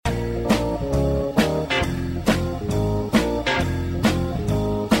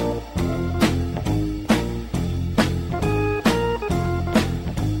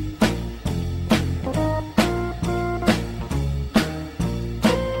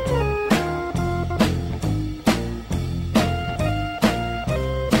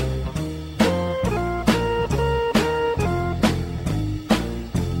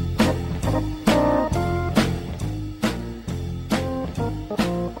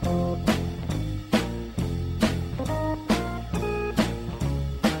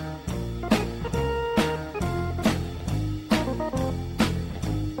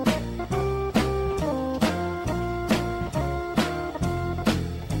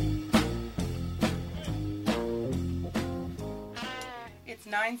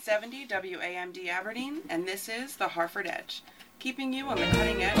970 WAMD Aberdeen, and this is the Harford Edge, keeping you on the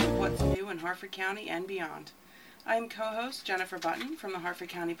cutting edge of what's new in Harford County and beyond. I am co-host Jennifer Button from the Harford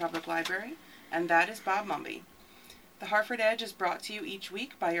County Public Library, and that is Bob Mumby. The Harford Edge is brought to you each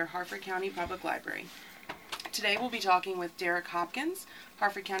week by your Harford County Public Library. Today we'll be talking with Derek Hopkins,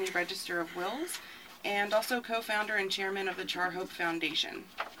 Harford County Register of Wills, and also co-founder and chairman of the Hope Foundation.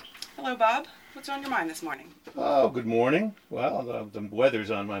 Hello, Bob. What's on your mind this morning? Oh, good morning. Well, the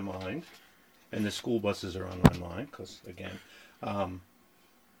weather's on my mind, and the school buses are on my mind, because, again,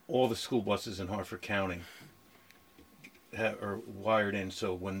 all the school buses in Harford County are wired in,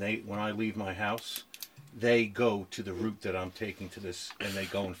 so when I leave my house, they go to the route that I'm taking to this, and they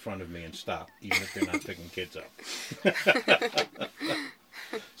go in front of me and stop, even if they're not picking kids up.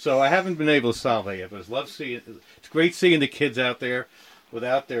 So I haven't been able to solve it yet, but it's great seeing the kids out there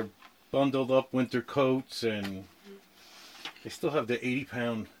without their bundled up winter coats, and they still have their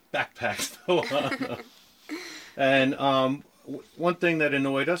 80-pound backpacks still on. And one thing that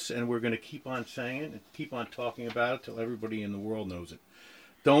annoyed us, and we're going to keep on saying it and keep on talking about it till everybody in the world knows it.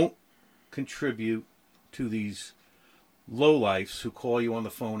 Don't contribute to these lowlifes who call you on the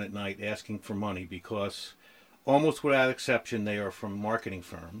phone at night asking for money, because almost without exception they are from marketing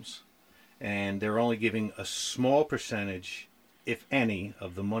firms, and they're only giving a small percentage, if any,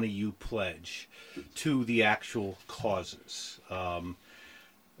 of the money you pledge to the actual causes. I'll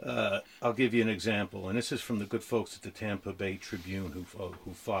give you an example, and this is from the good folks at the Tampa Bay Tribune who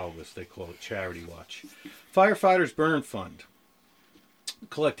follow this. They call it Charity Watch. Firefighters Burn Fund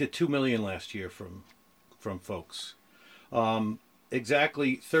collected $2 million last year from folks.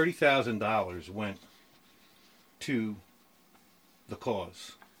 Exactly $30,000 went to the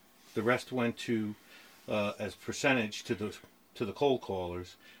cause. The rest went to as percentage to the cold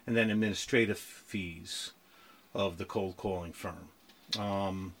callers, and then administrative fees of the cold calling firm.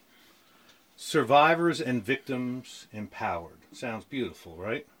 Survivors and victims empowered. Sounds beautiful,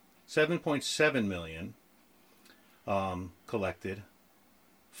 right? $7.7 million collected.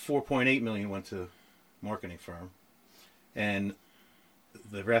 $4.8 million went to marketing firm, and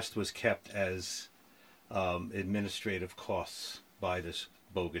the rest was kept as administrative costs by this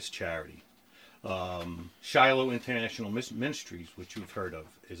bogus charity. Shiloh International Ministries, which you've heard of,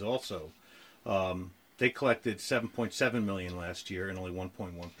 is also, they collected $7.7 million last year, and only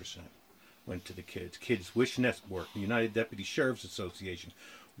 1.1% went to the kids. Kids Wish Network, the United Deputy Sheriff's Association,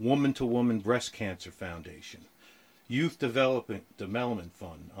 Woman to Woman Breast Cancer Foundation, Youth Development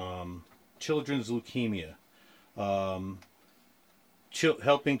Fund, Children's Leukemia,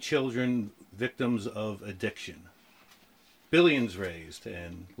 helping children victims of addiction. Billions raised,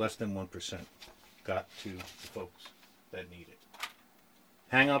 and less than 1% got to the folks that need it.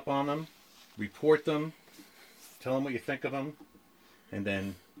 Hang up on them, report them, tell them what you think of them, and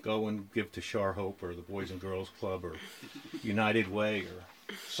then go and give to Hope or the Boys and Girls Club or United Way or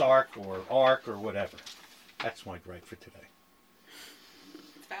SARC or ARC or whatever. That's my gripe for today.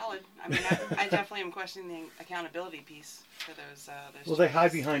 It's valid. I mean, I definitely am questioning the accountability piece for those well, they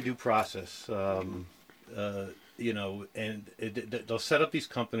hide behind due process. And they'll set up these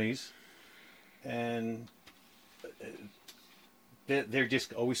companies, and they're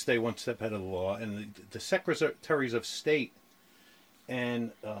just always stay one step ahead of the law. And the secretaries of state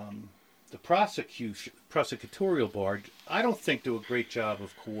and the prosecutorial bar, I don't think, do a great job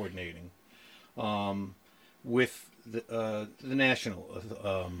of coordinating with the national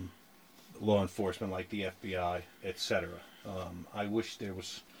law enforcement, like the FBI, etc. I wish there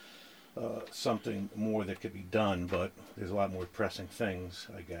was something more that could be done, but there's a lot more pressing things,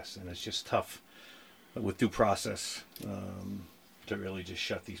 I guess, and it's just tough with due process to really just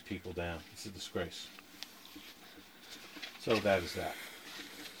shut these people down. It's a disgrace. So that is that.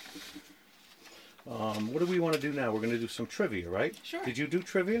 What do we want to do now? We're going to do some trivia, right? Sure. Did you do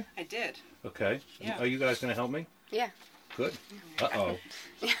trivia? I did. Okay. Yeah. Are you guys going to help me? Yeah. Good. Uh-oh.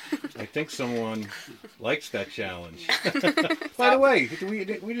 I think someone likes that challenge. By the way, we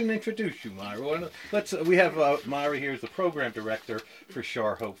didn't introduce you, Myra. We have Myra here as the program director for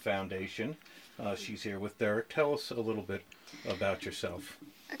Hope Foundation. She's here with Derek. Tell us a little bit about yourself.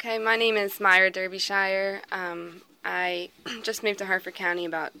 Okay, my name is Myra Derbyshire. I just moved to Harford County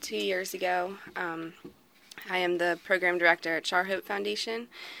about 2 years ago. I am the program director at Hope Foundation,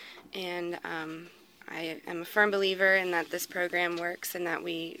 and I am a firm believer in that this program works and that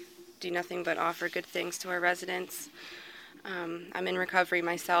we do nothing but offer good things to our residents. I'm in recovery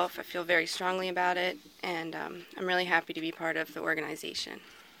myself. I feel very strongly about it, and I'm really happy to be part of the organization.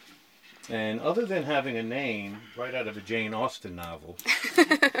 And other than having a name right out of a Jane Austen novel,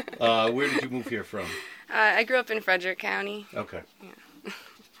 where did you move here from? I grew up in Frederick County. Okay. Yeah.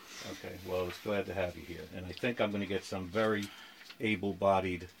 Well, it's glad to have you here. And I think I'm going to get some very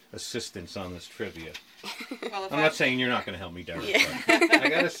able-bodied assistance on this trivia. Well, if I'm not saying you're not going to help me, Derek. Yeah. But I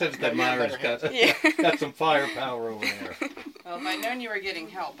got a sense that Myra's got some firepower over there. Well, if I'd known you were getting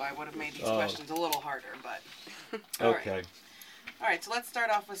help, I would have made these questions a little harder, but... Okay. All right, so let's start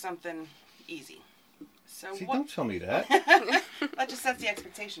off with something easy. So See, what... don't tell me that. That just sets the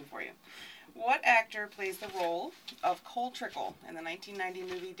expectation for you. What actor plays the role of Cole Trickle in the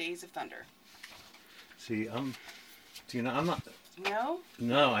 1990 movie Days of Thunder? See, I'm not... No?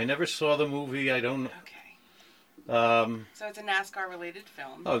 No, I never saw the movie. I don't... Okay. So it's a NASCAR-related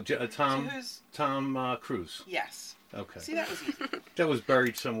film. Oh, So Tom Cruise. Yes. Okay. See, that was easy. That was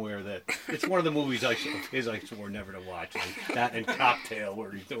buried somewhere. It's one of the movies I swore never to watch. Like that and Cocktail,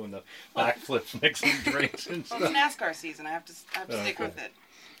 where he's doing the backflips, mixing drinks and stuff. Well, it's NASCAR season. I have to stick with it.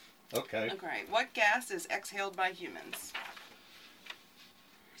 Okay. Okay. What gas is exhaled by humans?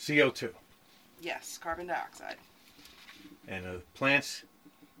 CO2. Yes, carbon dioxide. And plants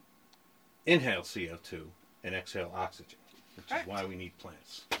inhale CO2 and exhale oxygen, which Correct. is why we need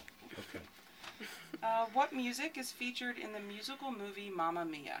plants. Okay. What music is featured in the musical movie Mamma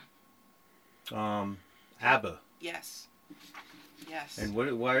Mia? ABBA. Yes. Yes. And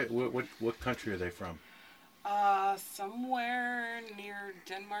what country are they from? Somewhere near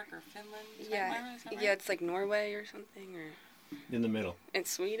Denmark or Finland. Yeah, Myra, is that right? yeah, it's like Norway or something, or In the middle. in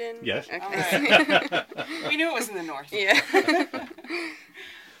Sweden. Yes. Okay. All right. We knew it was in the north. Yeah.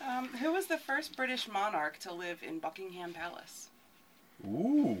 Who was the first British monarch to live in Buckingham Palace?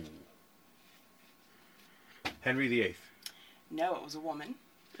 Ooh. Henry VIII. No, it was a woman.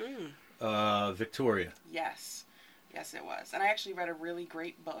 Victoria. Yes. Yes, it was. And I actually read a really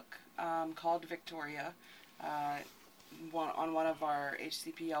great book called Victoria on one of our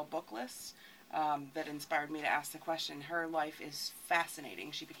HCPL book lists that inspired me to ask the question. Her life is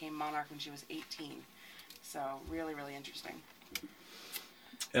fascinating. She became monarch when she was 18. So really, really interesting.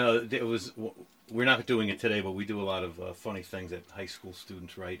 We're not doing it today, but we do a lot of funny things that high school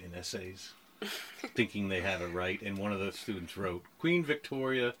students write in essays, thinking they have it right. And one of the students wrote, Queen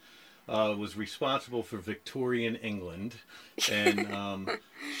Victoria was responsible for Victorian England, and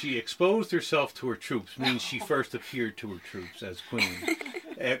she exposed herself to her troops, means she first appeared to her troops as queen,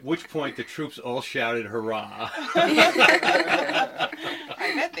 at which point the troops all shouted hurrah.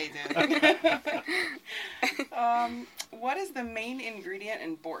 I bet they did. What is the main ingredient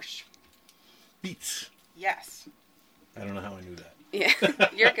in borscht? Beets. Yes. I don't know how I knew that. Yeah,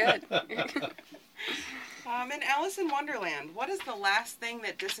 you're good. In Alice in Wonderland, what is the last thing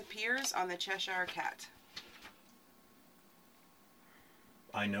that disappears on the Cheshire Cat?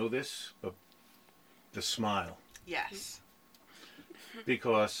 I know this, but the smile. Yes.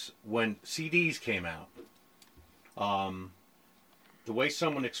 Because when CDs came out, the way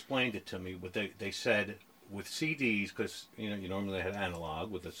someone explained it to me, what they said with CDs, because you normally had analog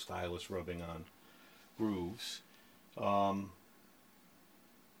with a stylus rubbing on grooves.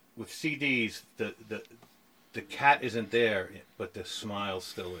 With CDs, the cat isn't there, but the smile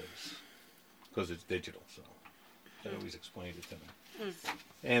still is, because it's digital. So that always explained it to me,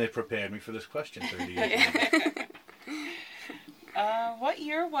 and it prepared me for this question 30 years ago. What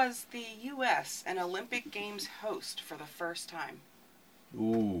year was the U.S. an Olympic Games host for the first time?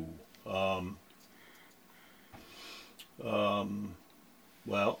 Ooh.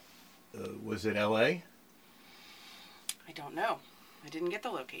 Was it L.A.? I don't know. I didn't get the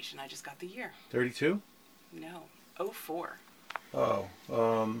location. I just got the year. 32? No. 04. Oh. Who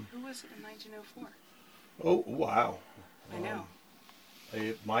was it in 1904? Oh, wow. I know.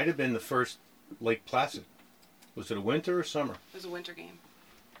 It might have been the first Lake Placid. Was it a winter or summer? It was a winter game.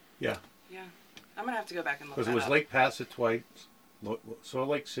 Yeah. Yeah. I'm going to have to go back and look Because that it was up. Lake Placid twice, Salt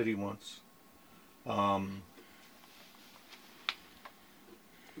Lake City once,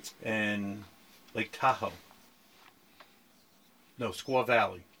 and Lake Tahoe. No, Squaw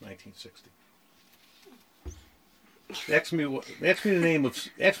Valley, 1960. Ask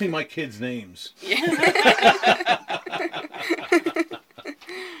me my kids' names.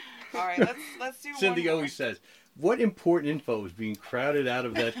 All right, let's do Cindy one more. always says, "What important info is being crowded out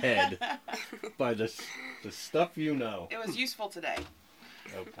of that head by the stuff you know?" It was useful today.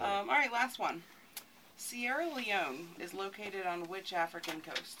 Okay. All right, last one. Sierra Leone is located on which African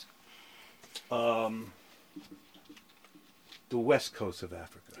coast? The west coast of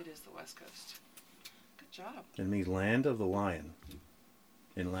Africa. It is the west coast. Good job. It means land of the lion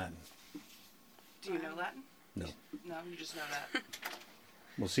in Latin. Do you know Latin? No. No, you just know that.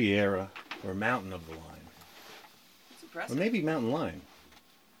 Well, Sierra, or mountain of the lion. That's Or impressive. maybe mountain lion.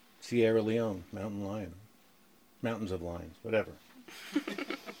 Sierra Leone, mountain lion. Mountains of lions, whatever.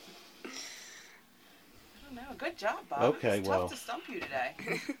 Oh, good job, Bob. Okay, It's well. tough to stump you today.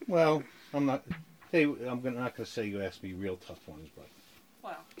 Well, I'm not. Hey, I'm not going to say you asked me real tough ones, but.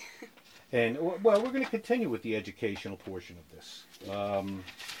 Well. And well, we're going to continue with the educational portion of this.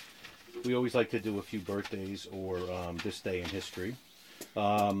 We always like to do a few birthdays or this day in history.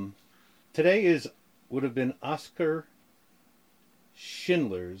 Today would have been Oscar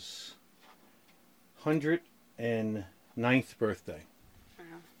Schindler's 109th birthday.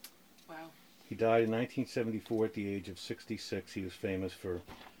 Wow. He died in 1974 at the age of 66. He was famous for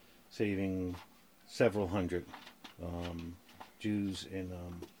saving several hundred Jews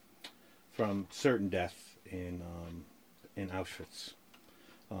from certain death in Auschwitz.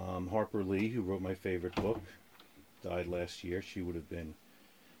 Harper Lee, who wrote my favorite book, died last year. She would have been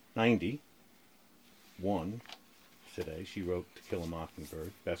 91 today. She wrote To Kill a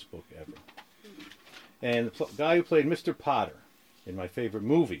Mockingbird, best book ever. And the guy who played Mr. Potter in my favorite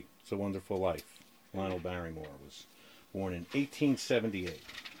movie, It's a Wonderful Life, Lionel Barrymore, was born in 1878.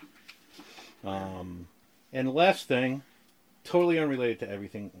 And the last thing, totally unrelated to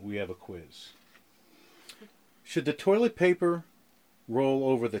everything, we have a quiz. Should the toilet paper roll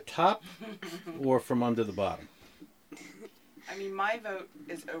over the top or from under the bottom? I mean, my vote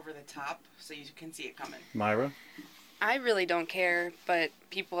is over the top, so you can see it coming. Myra? I really don't care, but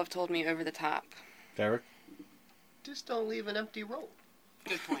people have told me over the top. Derek? Just don't leave an empty roll.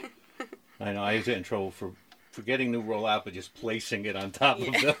 Good point. I know, I was in trouble for getting new roll out, but just placing it on top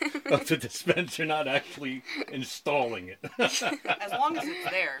of the dispenser, not actually installing it. As long as it's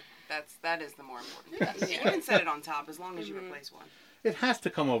there, that is the more important. You can set it on top as long as you replace one. It has to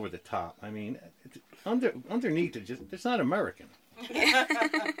come over the top. I mean, underneath it's not American.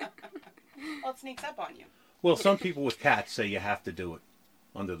 Well, it sneaks up on you. Well, some people with cats say you have to do it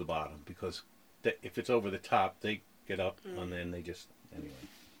under the bottom because if it's over the top, they get up and then they just, anyway.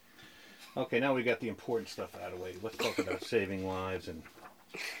 Okay, now we got the important stuff out of the way. Let's talk about saving lives and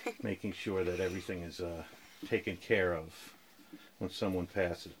making sure that everything is taken care of when someone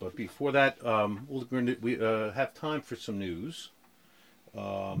passes. But before that, we have time for some news.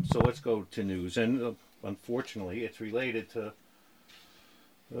 So let's go to news. And unfortunately, it's related to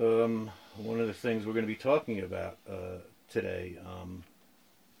one of the things we're going to be talking about today.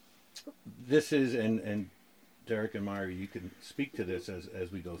 This is, and Derek and Myra, you can speak to this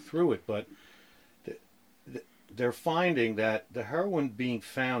as we go through it, but they're finding that the heroin being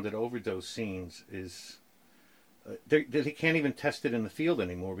found at overdose scenes is, they can't even test it in the field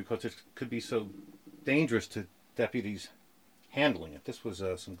anymore because it could be so dangerous to deputies handling it. This was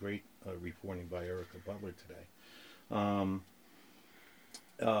some great reporting by Erica Butler today.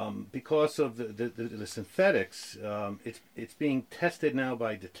 Because of the synthetics, it's being tested now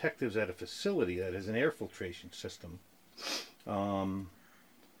by detectives at a facility that has an air filtration system,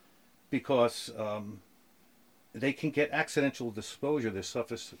 because they can get accidental exposure. This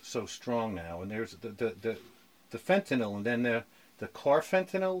stuff is so strong now, and there's the fentanyl, and then the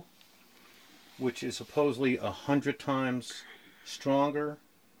carfentanil, which is supposedly 100 times stronger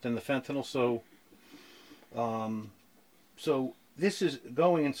than the fentanyl. So this is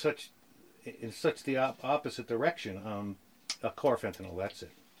going in such the opposite direction. Carfentanil, that's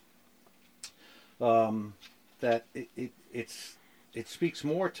it. That it speaks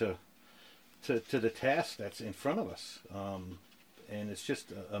more to the task that's in front of us, and it's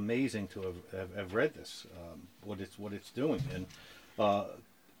just amazing to have read this, what it's doing, and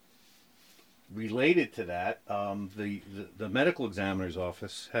related to that, the medical examiner's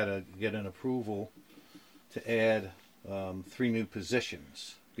office had to get an approval to add 3 new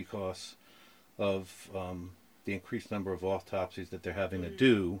positions because of the increased number of autopsies that they're having to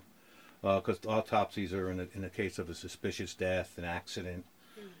do, because autopsies are in the case of a suspicious death, an accident,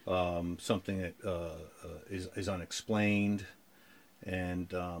 something that is unexplained,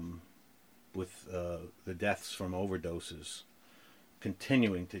 and with the deaths from overdoses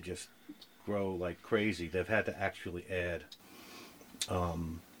continuing to just grow like crazy, they've had to actually add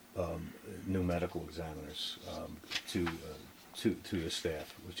new medical examiners to the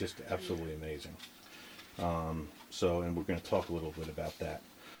staff. It was just absolutely amazing. And we're going to talk a little bit about that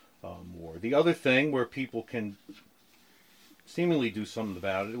more. The other thing where people can seemingly do something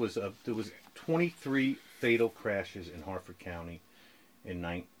about it, there was 23 fatal crashes in Harford County in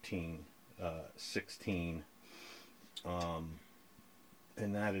 1916,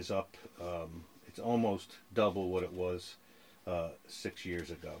 and that is up. It's almost double what it was 6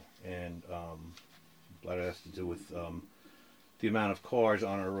 years ago, and that has to do with the amount of cars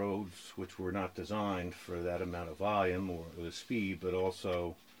on our roads, which were not designed for that amount of volume or the speed, but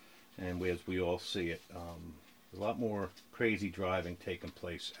also, and as we all see it, a lot more crazy driving taking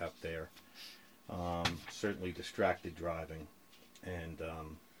place out there. certainly distracted driving, and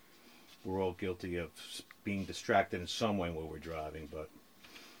we're all guilty of being distracted in some way while we're driving, but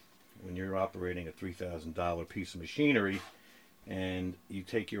when you're operating a $3,000 piece of machinery and you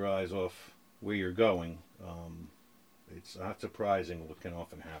take your eyes off where you're going, it's not surprising what can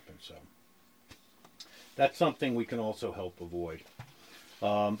often happen. So that's something we can also help avoid.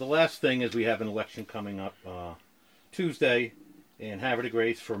 The last thing is we have an election coming up Tuesday in Harford of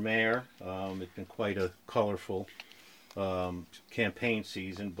Grace for mayor. It's been quite a colorful campaign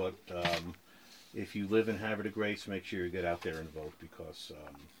season, but if you live in Harford of Grace, make sure you get out there and vote, because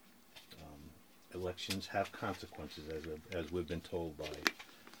elections have consequences, as we've been told by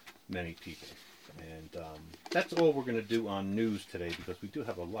many people. And that's all we're going to do on news today, because we do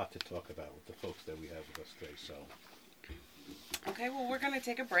have a lot to talk about with the folks that we have with us today. So, Okay, well, we're going to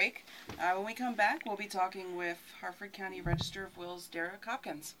take a break. When we come back, we'll be talking with Harford County Register of Wills Derek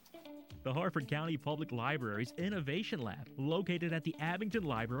Hopkins. The Harford County Public Library's Innovation Lab, located at the Abington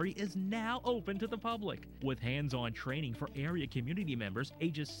Library, is now open to the public, with hands-on training for area community members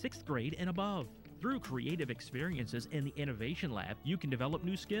ages 6th grade and above. Through creative experiences in the Innovation Lab, you can develop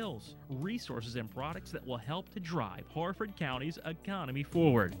new skills, resources, and products that will help to drive Harford County's economy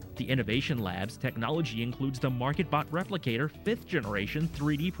forward. The Innovation Lab's technology includes the MarketBot Replicator 5th generation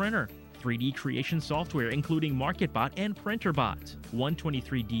 3D printer, 3D creation software including MarketBot and PrinterBot,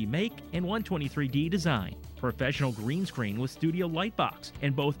 123D Make and 123D Design, professional green screen with Studio Lightbox,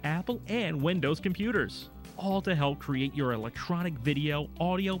 and both Apple and Windows computers, all to help create your electronic video,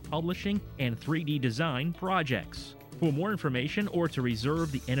 audio publishing, and 3D design projects. For more information or to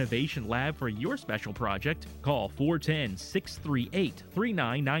reserve the Innovation Lab for your special project, call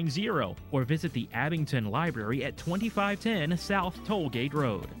 410-638-3990 or visit the Abington Library at 2510 South Tollgate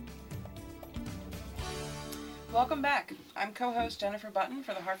Road. Welcome back. I'm co-host Jennifer Button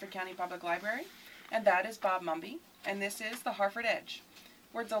for the Harford County Public Library, and that is Bob Mumby, and this is the Harford Edge.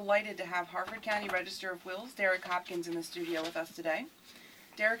 We're delighted to have Harford County Register of Wills Derek Hopkins in the studio with us today.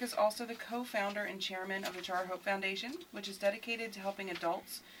 Derek is also the co-founder and chairman of the Char Hope Foundation, which is dedicated to helping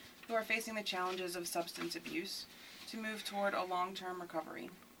adults who are facing the challenges of substance abuse to move toward a long-term recovery.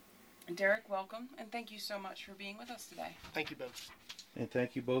 And Derek, welcome, and thank you so much for being with us today. Thank you both. and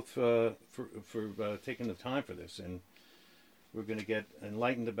thank you both for taking the time for this. And we're going to get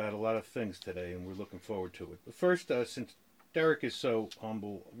enlightened about a lot of things today, and we're looking forward to it. But first, since Derek is so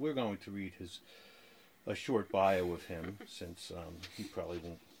humble, we're going to read a short bio of him, since he probably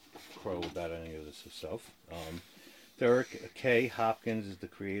won't crow about any of this himself. Derek K. Hopkins is the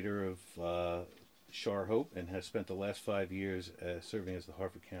creator of Char Hope and has spent the last 5 years serving as the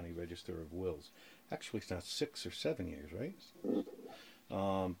Harford County Register of Wills. Actually, it's now 6 or 7 years, right?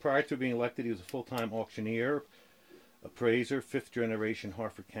 Prior to being elected, he was a full-time auctioneer, appraiser, fifth-generation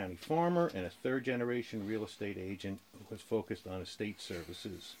Harford County farmer, and a third-generation real estate agent who was focused on estate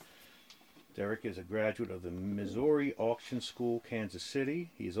services. Derek is a graduate of the Missouri Auction School, Kansas City.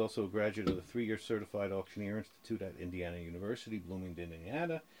 He is also a graduate of the 3-year Certified Auctioneer Institute at Indiana University, Bloomington,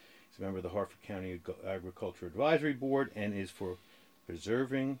 Indiana. He's a member of the Harford County Agriculture Advisory Board and is for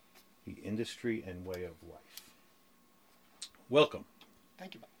preserving the industry and way of life. Welcome.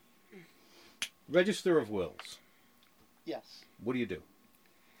 Thank you, Bob. Register of Wills. Yes. What do you do?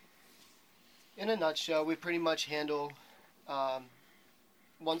 In a nutshell, we pretty much handle,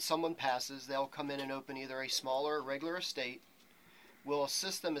 once someone passes, they'll come in and open either a smaller or regular estate. We'll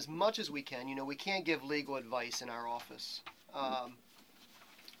assist them as much as we can. You know, we can't give legal advice in our office.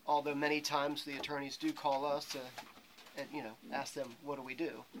 Although many times the attorneys do call us to, ask them, what do we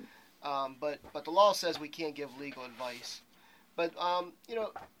do? But the law says we can't give legal advice. But,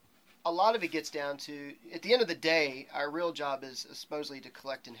 a lot of it gets down to, at the end of the day, our real job is supposedly to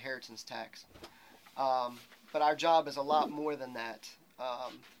collect inheritance tax. But our job is a lot more than that.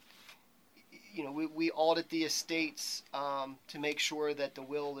 We audit the estates to make sure that the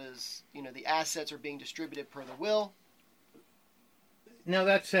will is, the assets are being distributed per the will. Now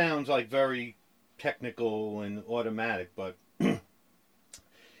that sounds like very technical and automatic, but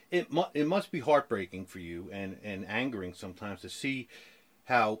it must be heartbreaking for you and angering sometimes to see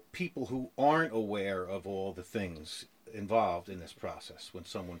how people who aren't aware of all the things involved in this process when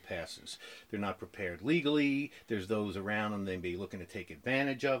someone passes, they're not prepared legally, there's those around them, they may be looking to take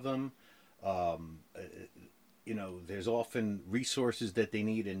advantage of them. There's often resources that they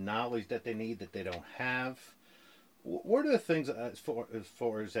need and knowledge that they need that they don't have. What are the things as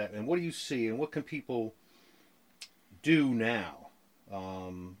far as that, and what do you see, and what can people do now?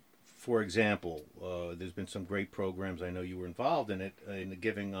 For example, there's been some great programs, I know you were involved in it, in the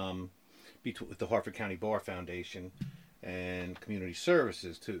giving with the Harford County Bar Foundation and Community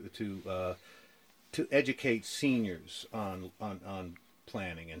Services to to educate seniors on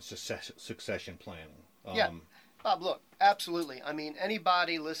planning and succession planning. Yeah, Bob, look, absolutely. I mean,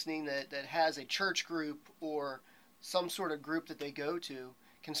 anybody listening that has a church group or some sort of group that they go to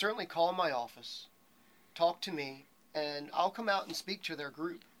can certainly call my office, talk to me, and I'll come out and speak to their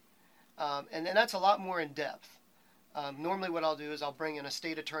group. And then that's a lot more in depth. Normally what I'll do is I'll bring in a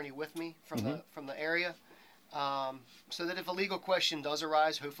state attorney with me from the area, so that if a legal question does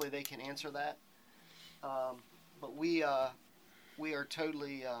arise, hopefully they can answer that. But we are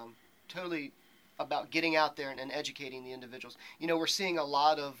totally about getting out there and educating the individuals. You know, we're seeing a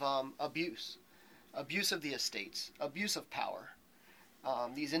lot of abuse of the estates, abuse of power.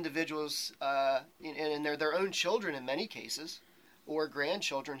 These individuals, and they're their own children in many cases, or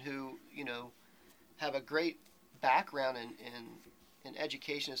grandchildren who, you know, have a great background in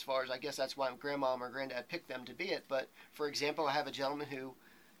education, as far as, I guess that's why grandmom or granddad picked them to be it. But for example, I have a gentleman who,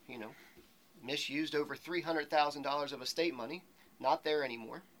 you know, misused over $300,000 of estate money, not there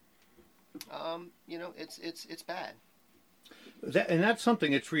anymore. You know, it's bad. And that's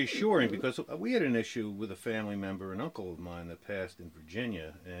something that's reassuring, because we had an issue with a family member, an uncle of mine, that passed in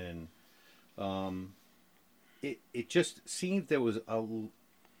Virginia, and it just seemed it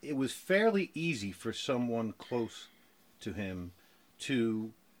was fairly easy for someone close to him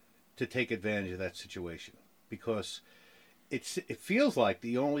to take advantage of that situation, because it feels like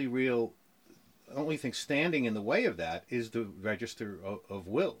the only thing standing in the way of that is the register of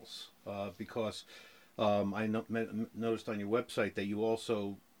wills, because I noticed on your website that you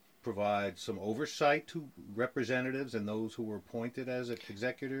also provide some oversight to representatives and those who were appointed as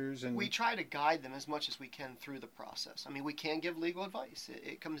executors. And we try to guide them as much as we can through the process. I mean, we can give legal advice.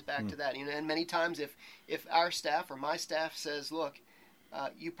 It comes back to that. You know, and many times if our staff or my staff says, look,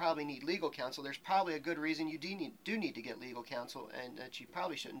 you probably need legal counsel, there's probably a good reason you do need to get legal counsel, and that you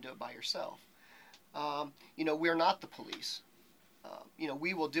probably shouldn't do it by yourself. You know, we're not the police. You know,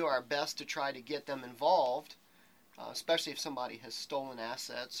 we will do our best to try to get them involved, especially if somebody has stolen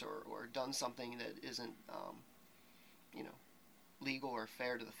assets or done something that isn't, you know, legal or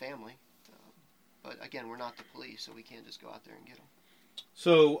fair to the family. But again, we're not the police, so we can't just go out there and get them.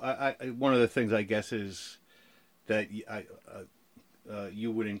 So one of the things, I guess, is that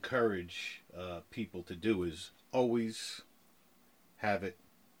you would encourage people to do is always have it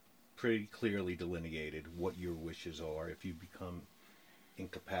pretty clearly delineated what your wishes are if you become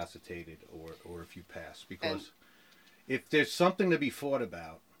incapacitated or if you pass, because if there's something to be fought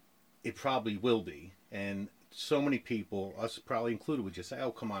about, it probably will be. And so many people, us probably included, would just say,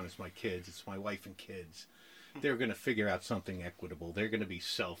 oh, come on, it's my kids, it's my wife and kids. They're going to figure out something equitable. They're going to be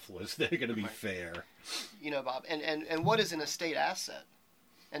selfless. They're going to be fair. You know, Bob, and what is an estate asset?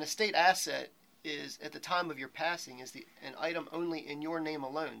 An estate asset is, at the time of your passing, is an item only in your name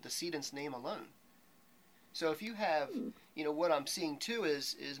alone, decedent's name alone. So if you have, you know, what I'm seeing too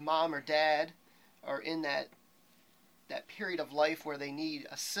is mom or dad are in that period of life where they need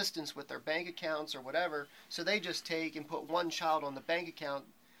assistance with their bank accounts or whatever, so they just take and put one child on the bank account,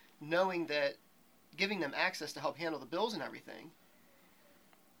 knowing that, giving them access to help handle the bills and everything.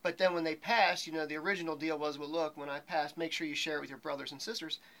 But then when they pass, you know, the original deal was, well, look, when I pass, make sure you share it with your brothers and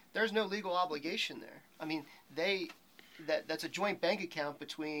sisters. There's no legal obligation there. I mean, that's a joint bank account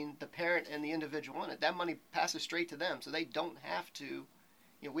between the parent and the individual in it. That money passes straight to them, so they don't have to, you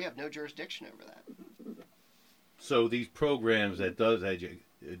know, we have no jurisdiction over that. So these programs that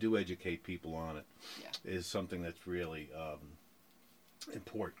do educate people on it is something that's really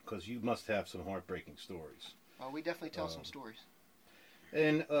important, because you must have some heartbreaking stories. Well, we definitely tell some stories.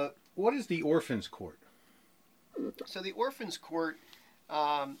 And what is the Orphans Court? So the Orphans Court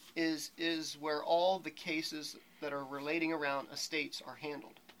is where all the cases that are relating around estates are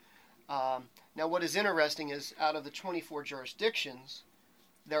handled. Now, what is interesting is, out of the 24 jurisdictions,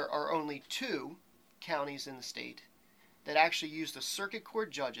 there are only 2 counties in the state that actually use the circuit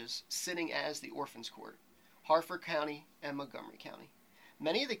court judges sitting as the Orphans Court: Harford County and Montgomery County.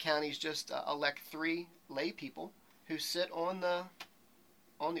 Many of the counties just elect 3 lay people who sit on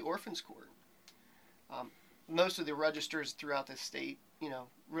the Orphans Court. Most of the registers throughout the state, you know,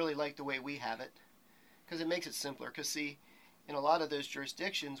 really like the way we have it, because it makes it simpler. Because, see, in a lot of those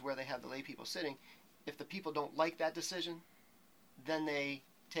jurisdictions where they have the lay people sitting, if the people don't like that decision, then they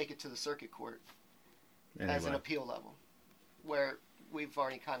take it to the circuit court as an appeal level, where we've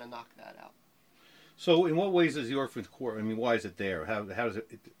already kind of knocked that out. So in what ways is the Orphans Court, I mean, why is it there? How does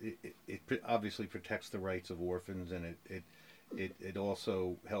it obviously protects the rights of orphans, and it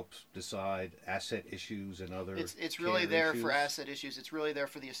also helps decide asset issues and other. It's really there issues. For asset issues. It's really there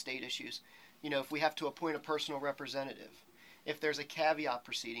for the estate issues. You know, if we have to appoint a personal representative, if there's a caveat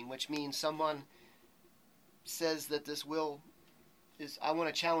proceeding, which means someone says that this will is, I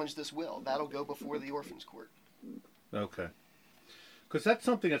want to challenge this will. That'll go before the orphans court. Okay. Because that's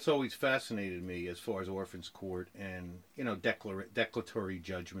something that's always fascinated me as far as orphans court and, declaratory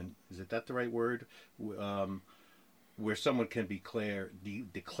judgment. Is that the right word? Where someone can be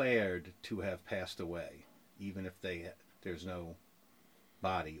declared to have passed away, even if there's no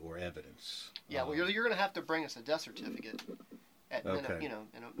body or evidence. Yeah, well, you're going to have to bring us a death certificate, Okay.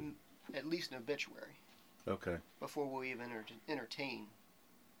 At least an obituary. Okay. Before we'll even entertain.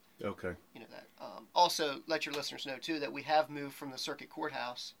 Okay. That. Also, let your listeners know too that we have moved from the Circuit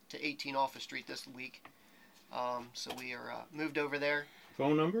Courthouse to 18 Office Street this week. So we are moved over there.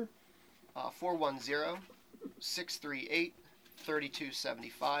 Phone number?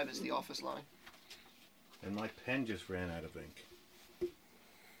 410-638-3275 is the office line. And my pen just ran out of ink.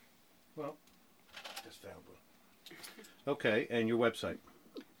 Well, just found one. Okay, and your website?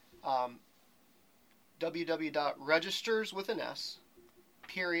 www.registers with an S,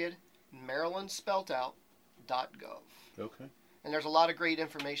 Maryland spelt out, .gov. Okay. And there's a lot of great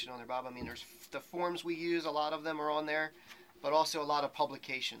information on there, Bob. I mean, there's the forms we use, a lot of them are on there, but also a lot of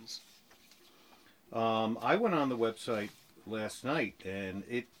publications. I went on the website last night, and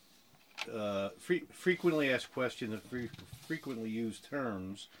it frequently asked questions and frequently used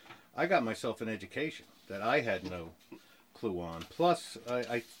terms. I got myself an education that I had no clue on. Plus,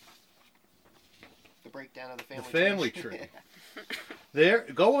 I the breakdown of the family tree.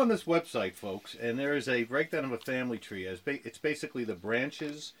 Go on this website, folks, and there is a breakdown of a family tree. It's basically the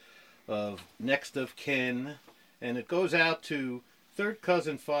branches of next of kin, and it goes out to third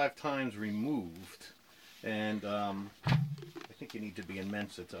cousin 5 times removed. And I think you need to be in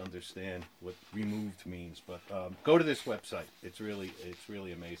Mensa to understand what removed means. But go to this website; it's really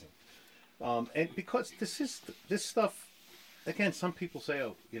amazing. And because this stuff, again, some people say,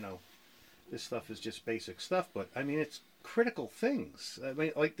 this stuff is just basic stuff, but I mean, it's critical things. I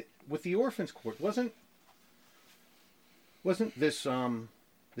mean, like with the orphans court, wasn't this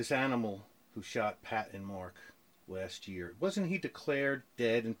this animal who shot Pat and Mark last year, wasn't he declared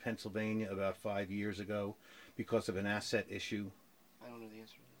dead in Pennsylvania about 5 years ago because of an asset issue? I don't know the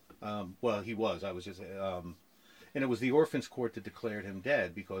answer to that. Well, he was. I was just, and it was the orphans court that declared him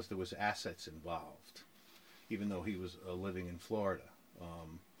dead because there was assets involved, even though he was living in Florida.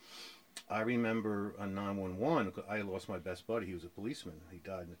 I remember on 911, I lost my best buddy. He was a policeman. He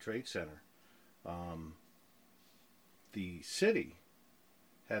died in the Trade Center. The city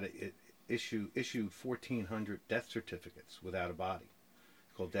had issued 1,400 death certificates without a body,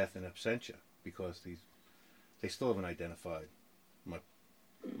 called death in absentia, because they still haven't identified my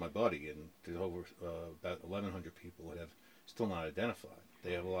buddy, and there's over about 1,100 people that have still not identified.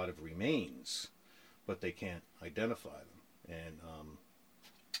 They have a lot of remains, but they can't identify them. And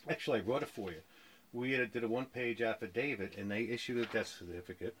actually, I wrote it for you. We did a one-page affidavit, and they issued a death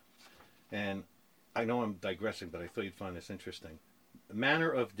certificate. And I know I'm digressing, but I thought you'd find this interesting. Manner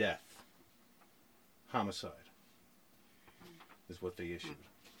of death, homicide, is what they issued.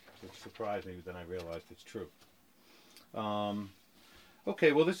 Which surprised me, but then I realized it's true.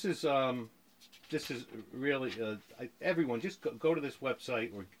 Okay, well, this is really everyone just go to this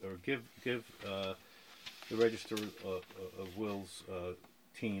website or give the Register of Wills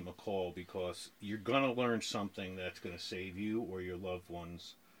team a call, because you're going to learn something that's going to save you or your loved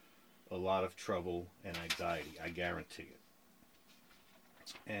ones a lot of trouble and anxiety. I guarantee it.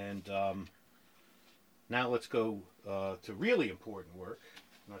 And now let's go to really important work.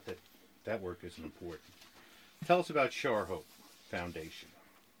 Not that work isn't important. Tell us about Shar Hope Foundation.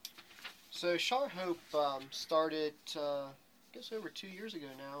 So Shar Hope started, I guess, over 2 years ago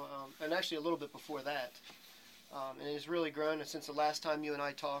now, and actually a little bit before that. And it has really grown. And since the last time you and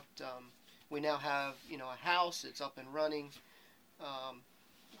I talked, we now have, a house. It's up and running.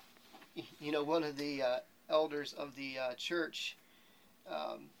 One of the elders of the church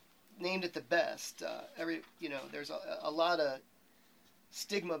named it the best. There's a lot of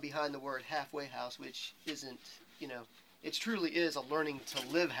stigma behind the word halfway house, which isn't, it truly is a learning to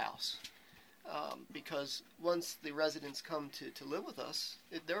live house. Because once the residents come to live with us,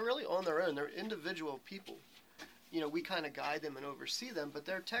 they're really on their own. They're individual people. We kind of guide them and oversee them, but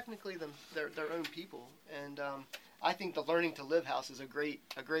they're technically their own people. And I think the learning to live house is a great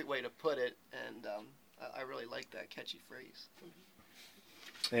way to put it. And I really like that catchy phrase.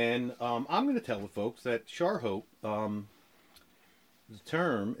 And I'm going to tell the folks that Shar Hope, the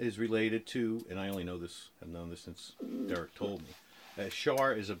term is related to, and I only know this, I've known this since Derek told me.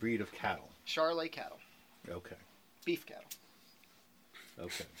 Shar is a breed of cattle. Charolais cattle. Okay. Beef cattle.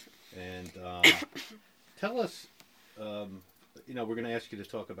 Okay. And tell us, we're going to ask you to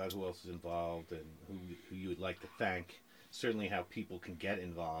talk about who else is involved and who you would like to thank. Certainly how people can get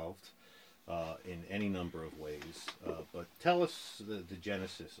involved in any number of ways. But tell us the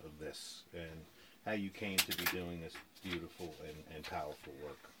genesis of this and how you came to be doing this beautiful and powerful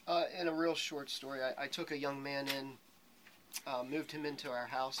work. In a real short story, I took a young man in, moved him into our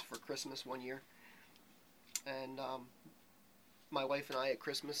house for Christmas one year. And my wife and I at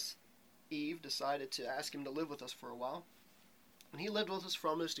Christmas Eve decided to ask him to live with us for a while. And he lived with us for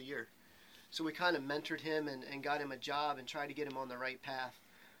almost a year. So we kind of mentored him and got him a job and tried to get him on the right path.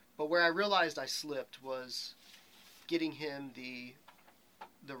 But where I realized I slipped was getting him the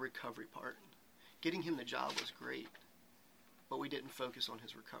recovery part. Getting him the job was great, but we didn't focus on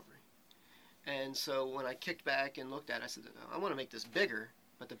his recovery. And so when I kicked back and looked at it, I said, I want to make this bigger,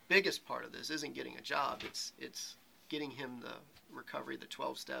 but the biggest part of this isn't getting a job. It's getting him the recovery, the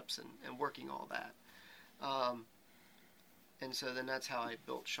 12 steps, and working all that. And so then that's how I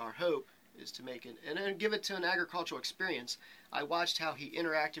built Char Hope, is to make it, and then give it to an agricultural experience. I watched how he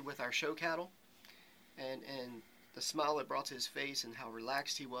interacted with our show cattle, and the smile it brought to his face and how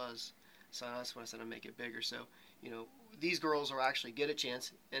relaxed he was. So that's when I said I'd make it bigger. So, these girls will actually get a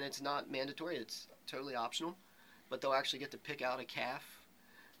chance, and it's not mandatory, it's totally optional, but they'll actually get to pick out a calf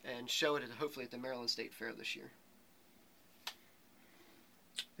and show it hopefully at the Maryland State Fair this year.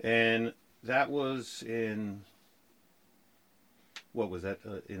 And that was in, what was that,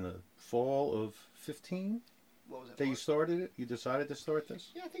 in the fall of 15? What was it? That you started it? You decided to start this?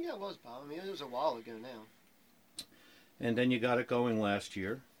 Yeah, I think that was, Bob. I mean, it was a while ago now. And then you got it going last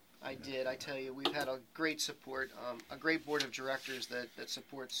year. I did. I tell you, we've had a great support, a great board of directors that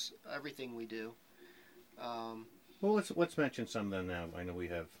supports everything we do. Well, let's mention some of them now. I know we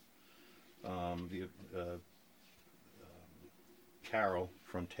have Carol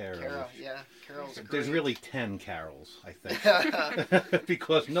from Terra. Carol's great. There's really 10 Carols, I think,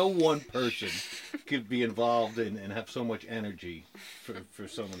 because no one person could be involved and have so much energy for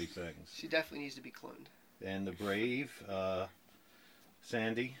so many things. She definitely needs to be cloned. And the brave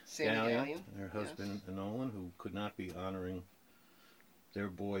Sandy Gallion, her husband Nolan, who could not be honoring their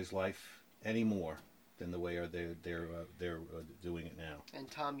boy's life any more than the way they're doing it now. And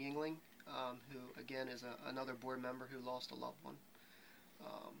Tom Yingling, who again is another board member who lost a loved one.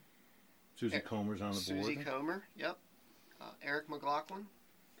 Susie Comer's on the board. Susie Comer, yep. Eric McLaughlin.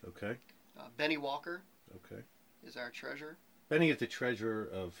 Okay. Benny Walker. Okay. Is our treasurer. Benny is the treasurer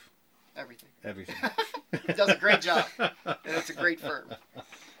of everything. He does a great job, and it's a great firm.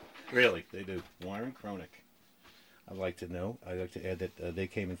 Really, they do. Warren Cronick. I'd like to add that they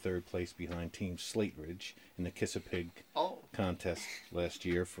came in third place behind Team Slate Ridge in the Kiss a Pig contest last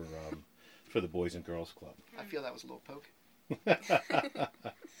year for the Boys and Girls Club. I feel that was a little poke.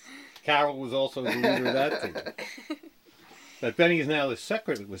 Carol was also the leader of that team. But Benny is now the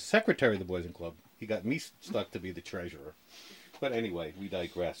secretary of the Boys and Club. He got me stuck to be the treasurer. But anyway, we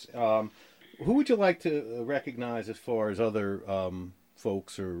digress. Who would you like to recognize as far as other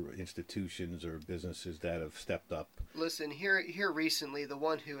folks or institutions or businesses that have stepped up? Listen, here recently, the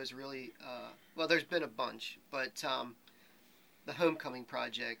one who has really, there's been a bunch, but the Homecoming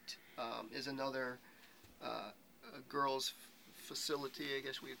Project is another girls' facility, I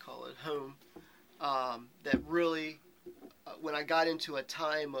guess we would call it, home, that really, when I got into a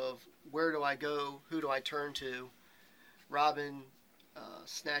time of where do I go, who do I turn to, Robin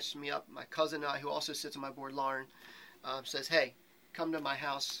snatched me up. My cousin and I, who also sits on my board, Lauren, says, hey, come to our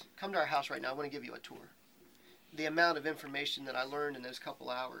house right now. I want to give you a tour. The amount of information that I learned in those couple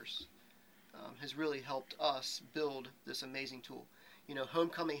hours has really helped us build this amazing tool.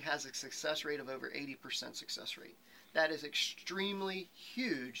 Homecoming has a success rate of over 80% success rate. That is extremely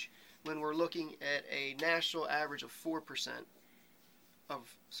huge when we're looking at a national average of 4%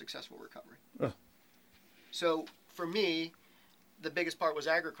 of successful recovery. So for me, the biggest part was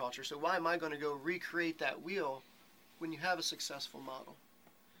agriculture. So why am I going to go recreate that wheel when you have a successful model?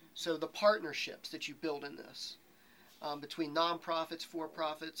 So the partnerships that you build in this, between nonprofits,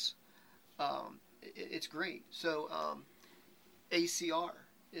 for-profits, it's great. So ACR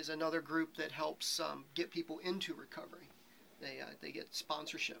is another group that helps get people into recovery. They get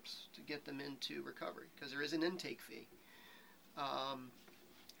sponsorships to get them into recovery because there is an intake fee.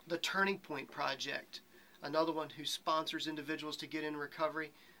 The Turning Point Project, another one who sponsors individuals to get in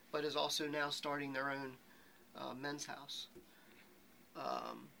recovery, but is also now starting their own men's house.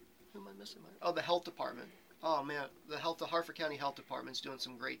 Who am I missing? The health department. Oh man, the Harford County Health Department is doing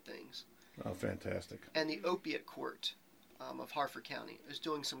some great things. Oh, fantastic. And the Opiate Court of Harford County is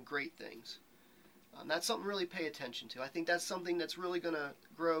doing some great things. That's something to really pay attention to. I think that's something that's really going to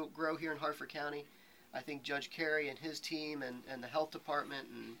grow here in Harford County. I think Judge Carey and his team and the health department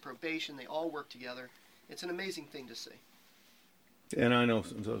and probation, they all work together. It's an amazing thing to see. And I know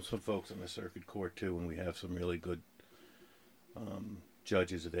some folks in the circuit court too, and we have some really good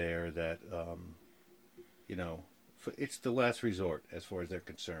judges there that, it's the last resort as far as they're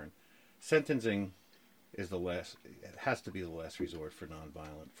concerned. Sentencing is it has to be the last resort for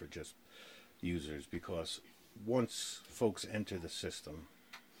nonviolent, for just users, because once folks enter the system,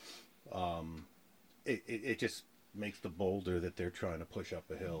 it just makes the boulder that they're trying to push up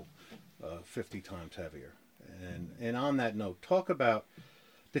a hill 50 times heavier. And on that note, talk about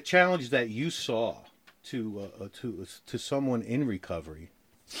the challenge that you saw to someone in recovery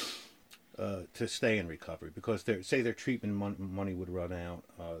to stay in recovery, because their treatment money would run out.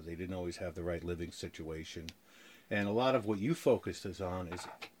 They didn't always have the right living situation, and a lot of what you focused on is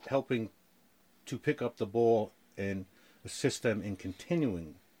helping to pick up the ball and assist them in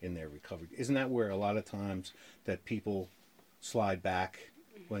continuing in their recovery. Isn't that where a lot of times that people slide back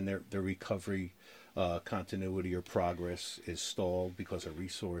when their recovery continuity or progress is stalled because of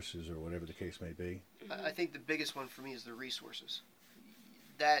resources or whatever the case may be? I think the biggest one for me is the resources.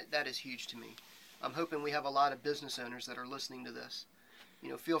 That is huge to me. I'm hoping we have a lot of business owners that are listening to this.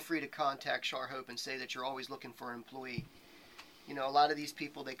 Feel free to contact Char Hope and say that you're always looking for an employee. A lot of these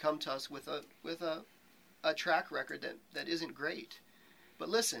people, they come to us with a track record that isn't great. But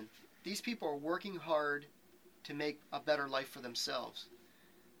listen, these people are working hard to make a better life for themselves.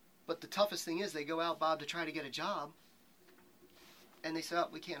 But the toughest thing is they go out, Bob, to try to get a job, and they say,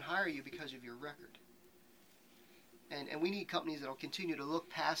 we can't hire you because of your record. And we need companies that will continue to look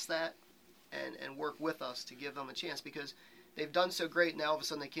past that and work with us to give them a chance, because they've done so great, now all of a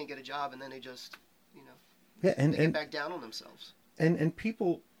sudden they can't get a job, and then they just, they get back down on themselves. And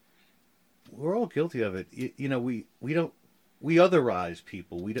people, we're all guilty of it. We otherize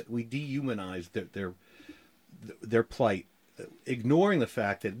people. We dehumanize their plight, ignoring the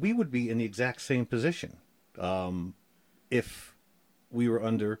fact that we would be in the exact same position if we were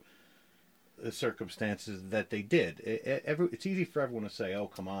under the circumstances that they did. It's easy for everyone to say, "Oh,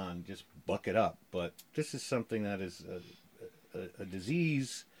 come on, just buck it up," but this is something that is a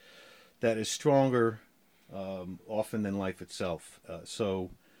disease that is stronger often than life itself. So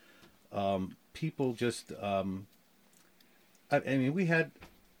people just, there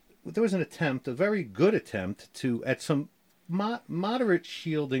was an attempt, a very good attempt, at some moderate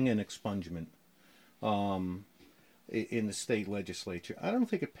shielding and expungement in the state legislature. I don't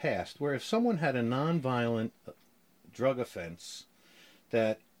think it passed, where if someone had a nonviolent drug offense,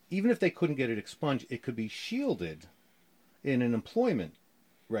 that even if they couldn't get it expunged, it could be shielded in an employment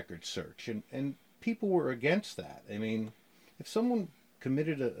record search. And people were against that. If someone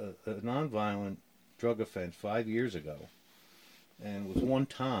committed a nonviolent drug offense 5 years ago and was one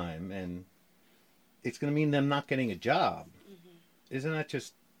time, and it's going to mean them not getting a job, isn't that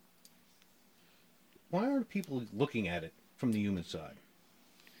just... Why aren't people looking at it from the human side?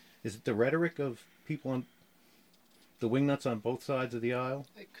 Is it the rhetoric of people on the wingnuts on both sides of the aisle?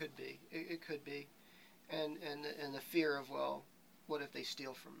 It could be. It could be. And the fear of, what if they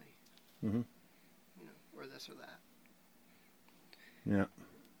steal from me? Mm-hmm. Or this or that. Yeah.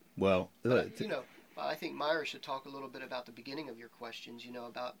 Well, I think Myra should talk a little bit about the beginning of your questions,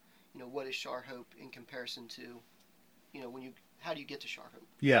 about, what is Char Hope in comparison to, how do you get to Char Hope?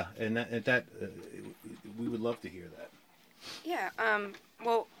 Yeah, and that we would love to hear that. Yeah.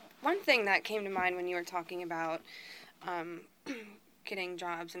 Well, one thing that came to mind when you were talking about getting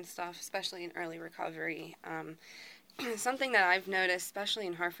jobs and stuff, especially in early recovery, something that I've noticed, especially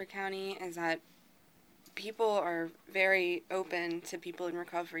in Harford County, is that people are very open to people in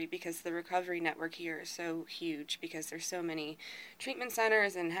recovery, because the recovery network here is so huge, because there's so many treatment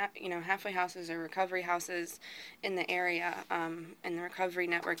centers and halfway houses or recovery houses in the area, and the recovery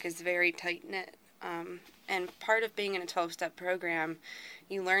network is very tight-knit. And part of being in a 12-step program,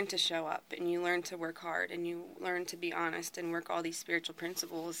 you learn to show up, and you learn to work hard, and you learn to be honest and work all these spiritual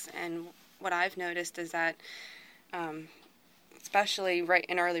principles. And what I've noticed is that especially right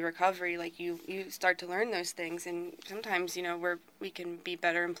in early recovery, like you start to learn those things, and sometimes we can be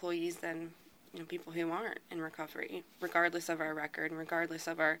better employees than people who aren't in recovery, regardless of our record and regardless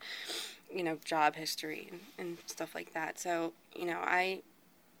of our job history and stuff like that. So I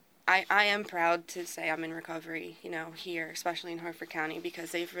am proud to say I'm in recovery here, especially in Harford County,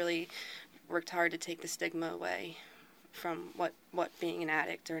 because they've really worked hard to take the stigma away from what being an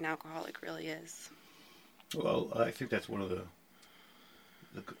addict or an alcoholic really is. Well, I think that's one of the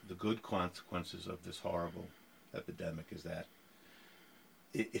good consequences of this horrible epidemic, is that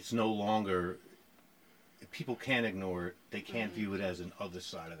it's no longer, people can't ignore it. They can't view it as an other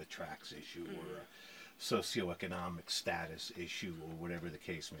side of the tracks issue, socioeconomic status issue or whatever the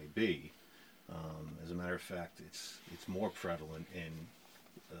case may be. As a matter of fact, it's more prevalent in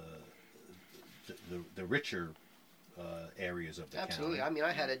the richer areas of the Absolutely. county. I mean,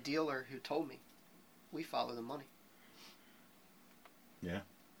 I had a dealer who told me, we follow the money. Yeah.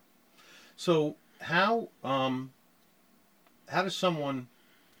 So how does someone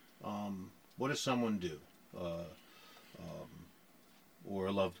what does someone do, or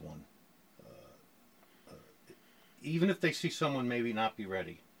a loved one, even if they see someone maybe not be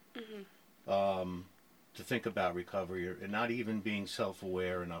ready, to think about recovery and not even being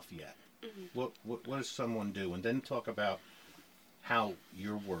self-aware enough yet? What does someone do? And then talk about how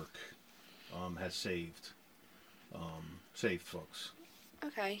your work has saved folks.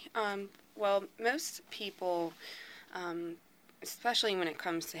 Okay. Well, most people, especially when it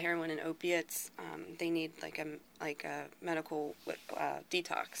comes to heroin and opiates, they need like a medical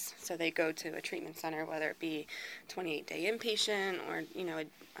detox. So they go to a treatment center, whether it be 28-day inpatient or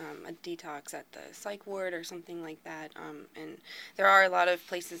a detox at the psych ward or something like that. And there are a lot of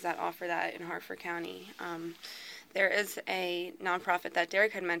places that offer that in Harford County. There is a nonprofit that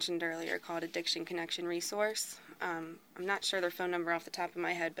Derek had mentioned earlier called Addiction Connection Resource. I'm not sure their phone number off the top of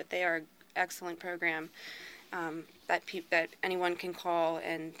my head, but they are an excellent program that anyone can call,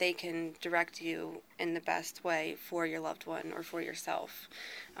 and they can direct you in the best way for your loved one or for yourself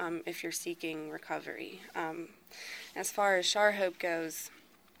if you're seeking recovery. As far as Char Hope goes,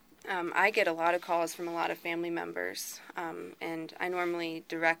 I get a lot of calls from a lot of family members, and I normally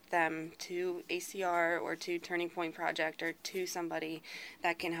direct them to ACR or to Turning Point Project or to somebody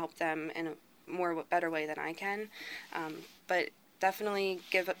that can help them in a better way than I can. But definitely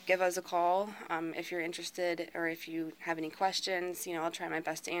give us a call if you're interested or if you have any questions. I'll try my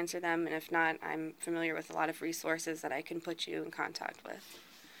best to answer them, and if not, I'm familiar with a lot of resources that I can put you in contact with.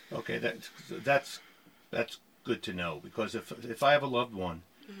 Okay, that's good to know, because if I have a loved one,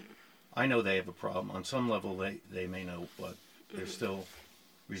 I know they have a problem. On some level, they may know, but they're still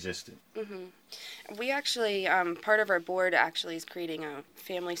resistant. We actually, part of our board actually is creating a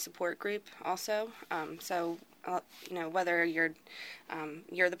family support group also. So, whether you're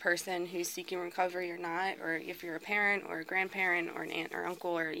the person who's seeking recovery or not, or if you're a parent or a grandparent or an aunt or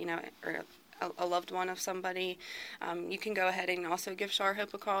uncle or a loved one of somebody, you can go ahead and also give Char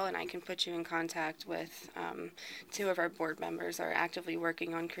Hope a call, and I can put you in contact with two of our board members are actively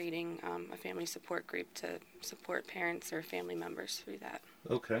working on creating a family support group to support parents or family members through that.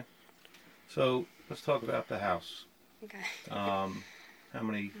 Okay. So let's talk about the house. Okay. How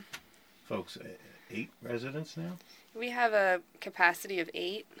many folks? 8 residents now? We have a capacity of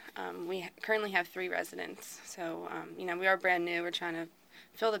 8. We currently have 3 residents. So, we are brand new. We're trying to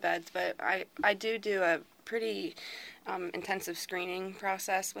fill the beds, but I do a pretty intensive screening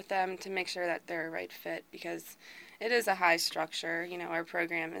process with them to make sure that they're a right fit, because it is a high structure. Our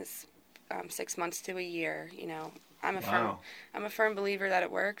program is 6 months to a year. I'm a firm believer that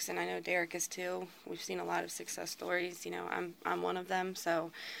it works, and I know Derek is too. We've seen a lot of success stories. I'm one of them.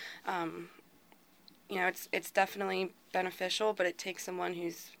 So, it's definitely beneficial, but it takes someone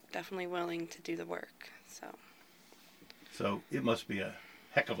who's definitely willing to do the work. So it must be a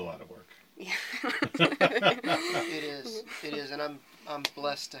heck of a lot of work. Yeah. It is, and I'm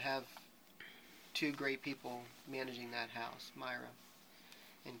blessed to have 2 great people managing that house, Myra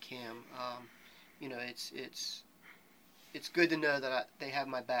and Cam. It's good to know that they have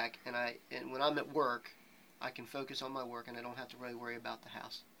my back, and when I'm at work, I can focus on my work, and I don't have to really worry about the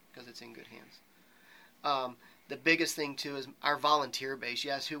house because it's in good hands. The biggest thing too is our volunteer base.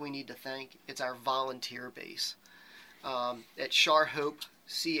 Yes, who we need to thank? It's our volunteer base. At Char Hope,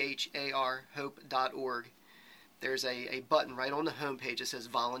 CHAR hope.org, there's a button right on the homepage that says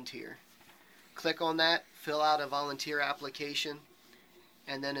volunteer. Click on that, fill out a volunteer application,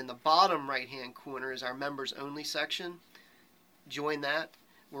 and then in the bottom right hand corner is our members only section. Join that.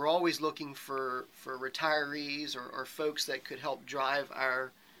 We're always looking for retirees or folks that could help drive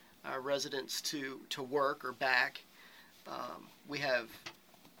our residents to work or back. We have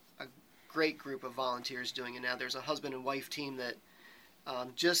a great group of volunteers doing it now. There's a husband and wife team that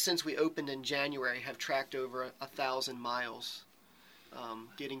just since we opened in January have tracked over 1,000 miles,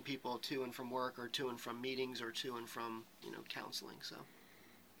 getting people to and from work or to and from meetings or to and from counseling.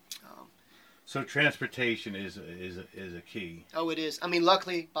 So transportation is a key. Oh, it is. I mean,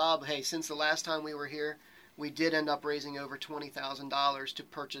 luckily, Bob, hey, since the last time we were here, we did end up raising over $20,000 to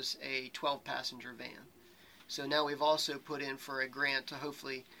purchase a 12-passenger van. So now we've also put in for a grant to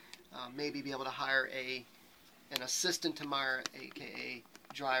hopefully maybe be able to hire an assistant to Myra, a.k.a.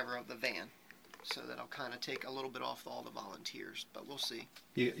 driver of the van. so that'll kind of take a little bit off all the volunteers. But we'll see.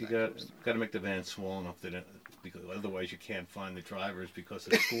 You got to make the van small enough that because otherwise you can't find the drivers because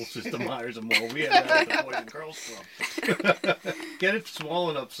the school system hires them all. We have that with the Boys and Girls Club. Get it small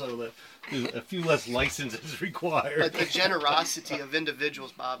enough so that there's a few less licenses required. But the generosity of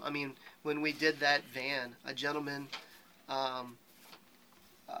individuals, Bob. I mean, when we did that van, a gentleman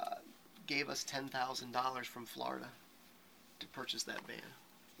gave us $10,000 from Florida to purchase that van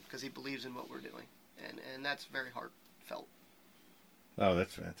because he believes in what we're doing, and that's very heartfelt. Oh,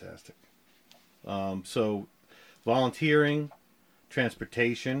 that's fantastic. So, volunteering,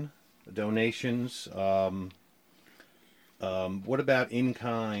 transportation, donations. What about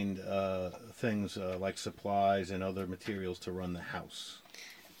in-kind things like supplies and other materials to run the house?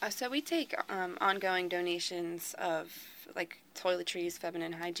 So we take ongoing donations of like toiletries,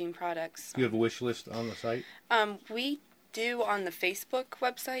 feminine hygiene products. Do you have a wish list on the site? We do on the Facebook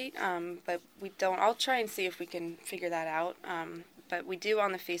website, but we don't. I'll try and see if we can figure that out. But we do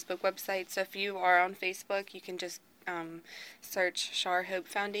on the Facebook website. So if you are on Facebook, you can just search Shar Hope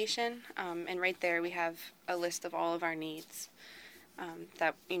Foundation, and right there we have a list of all of our needs.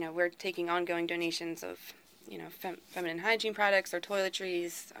 That we're taking ongoing donations of feminine hygiene products or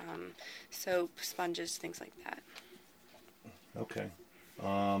toiletries, soap, sponges, things like that. Okay.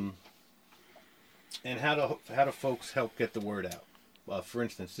 And how do folks help get the word out? For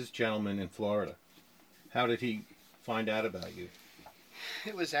instance, this gentleman in Florida, how did he find out about you?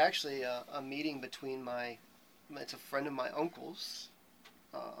 It was actually a meeting between it's a friend of my uncle's,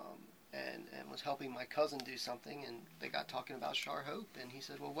 and was helping my cousin do something, and they got talking about Shar Hope, and he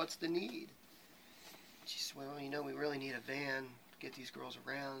said, well, what's the need? She said, well, we really need a van to get these girls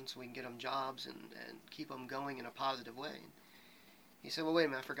around so we can get them jobs and keep them going in a positive way. And he said, well, wait a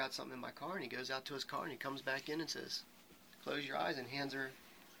minute, I forgot something in my car, and he goes out to his car, and he comes back in and says, close your eyes, and hands her,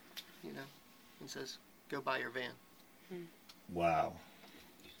 and says, go buy your van. Wow.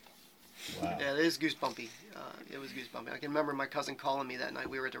 Yeah, it is goosebumpy. It was goosebumpy. I can remember my cousin calling me that night.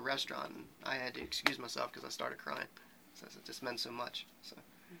 We were at the restaurant, and I had to excuse myself because I started crying. So it just meant so much. So.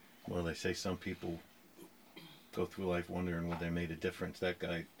 Well, they say some people go through life wondering whether they made a difference. That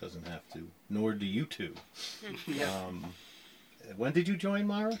guy doesn't have to, nor do you two. Yeah. When did you join,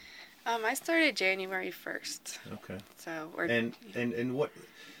 Myra? I started January 1st. Okay. So we're and what,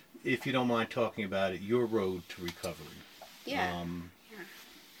 if you don't mind talking about it, your road to recovery. Yeah.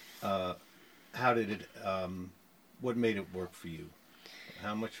 How did it? What made it work for you?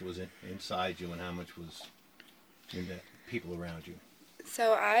 How much was it inside you, and how much was in the people around you?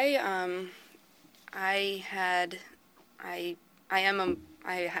 So I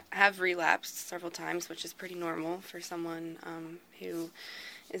have relapsed several times, which is pretty normal for someone who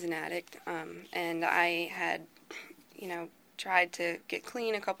is an addict. And I had, tried to get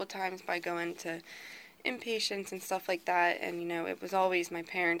clean a couple times by going to inpatients and stuff like that. And it was always my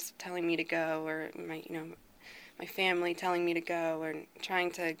parents telling me to go, or my family telling me to go, or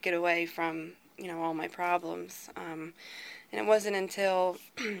trying to get away from all my problems. And it wasn't until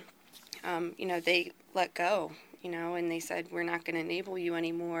they let go, and they said, we're not going to enable you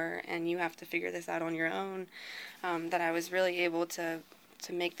anymore, and you have to figure this out on your own, that I was really able to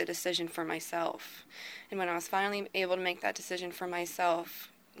make the decision for myself. And when I was finally able to make that decision for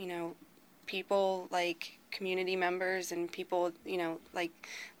myself, people like community members and people, like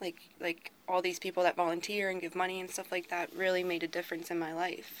all these people that volunteer and give money and stuff like that really made a difference in my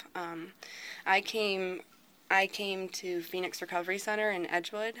life. I came to Phoenix Recovery Center in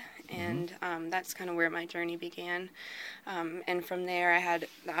Edgewood, and that's kind of where my journey began. And from there, I had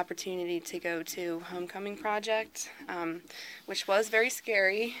the opportunity to go to Homecoming Project, which was very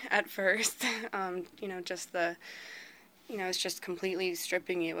scary at first. It's just completely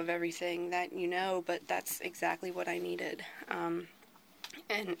stripping you of everything that but that's exactly what I needed. And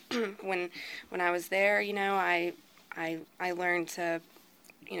when I was there, I learned to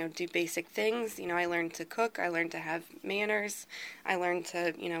do basic things. I learned to cook. I learned to have manners. I learned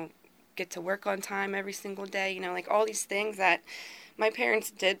to, get to work on time every single day. Like all these things that my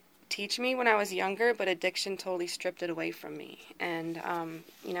parents did teach me when I was younger, but addiction totally stripped it away from me. And,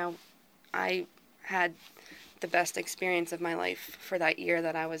 I had the best experience of my life for that year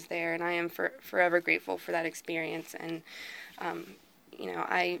that I was there, and I am forever grateful for that experience. And,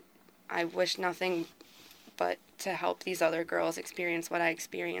 I wish nothing but to help these other girls experience what I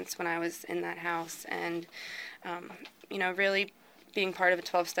experienced when I was in that house. And, really being part of a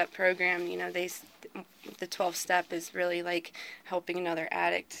 12-step program, the 12-step is really like helping another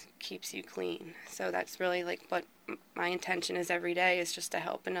addict keeps you clean. So that's really like what my intention is every day, is just to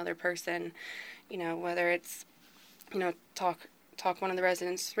help another person, whether it's, talk talk one of the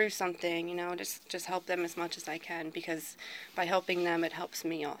residents through something, just help them as much as I can, because by helping them, it helps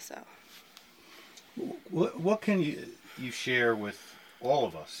me also. What can you share with all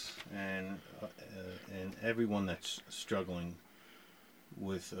of us and everyone that's struggling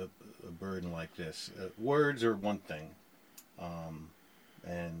with a burden like this? Words are one thing,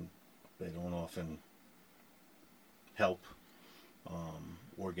 and they don't often help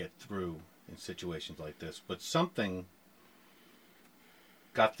or get through in situations like this. But something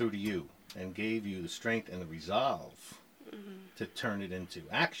got through to you and gave you the strength and the resolve to turn it into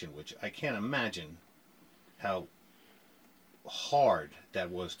action, which I can't imagine how hard that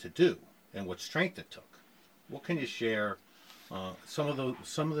was to do and what strength it took. What can you share? Some of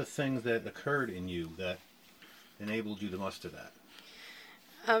the things that occurred in you that enabled you to muster that.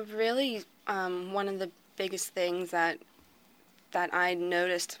 Really, one of the biggest things that I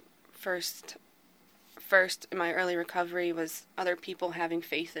noticed first in my early recovery was other people having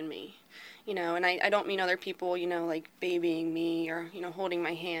faith in me. And I don't mean other people, like babying me or, holding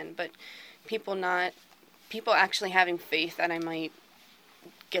my hand, but people actually having faith that I might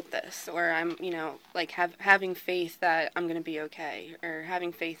get this, or I'm, like having faith that I'm going to be okay, or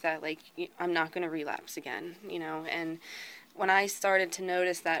having faith that, like, I'm not going to relapse again, and when I started to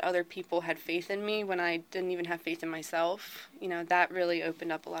notice that other people had faith in me when I didn't even have faith in myself, that really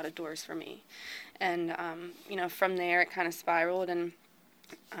opened up a lot of doors for me. And, from there it kind of spiraled, and,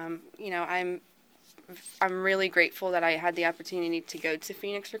 I'm really grateful that I had the opportunity to go to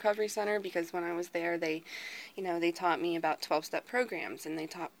Phoenix Recovery Center, because when I was there, they taught me about 12-step programs, and they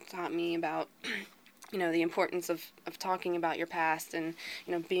taught me about, the importance of talking about your past and,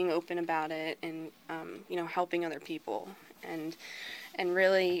 being open about it, and, helping other people. And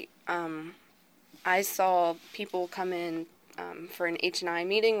really, I saw people come in for an H&I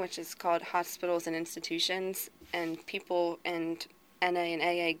meeting, which is called Hospitals and Institutions, and people in NA and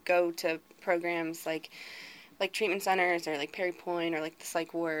AA go to programs like treatment centers or like Perry Point or like the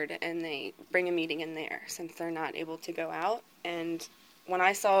psych ward, and they bring a meeting in there since they're not able to go out. And when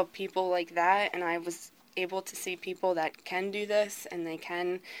I saw people like that, and I was able to see people that can do this, and they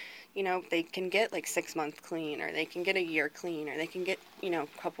can, they can get like 6 months clean, or they can get a year clean, or they can get, a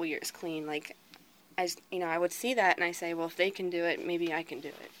couple years clean. Like, I would see that and I say, well, if they can do it, maybe I can do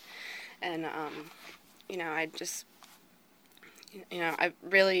it. And, I just, I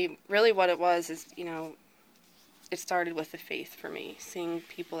really what it was is, it started with the faith for me, seeing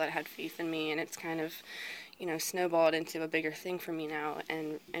people that had faith in me, and it's kind of, snowballed into a bigger thing for me now.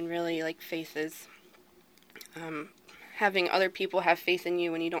 And really, like, faith is, having other people have faith in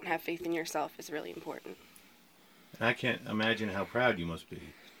you when you don't have faith in yourself is really important. I can't imagine how proud you must be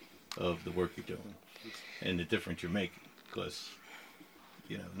of the work you're doing and the difference you're making, because,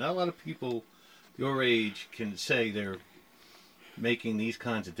 not a lot of people your age can say they're making these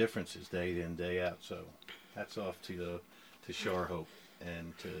kinds of differences day in, day out. So hats off to Shar Hope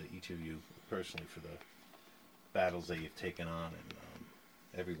and to each of you personally for the battles that you've taken on, and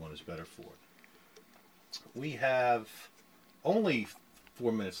everyone is better for it. We have only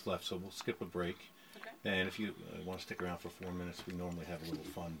 4 minutes left, so we'll skip a break. Okay. And if you want to stick around for 4 minutes, we normally have a little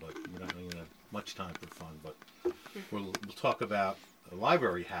fun, but we don't even have much time for fun. But we'll talk about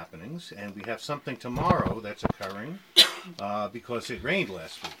library happenings, and we have something tomorrow that's occurring because it rained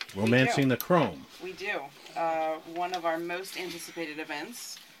last week. Romancing the Chrome. We do. One of our most anticipated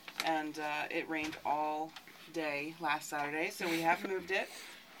events, and it rained all day last Saturday, so we have moved it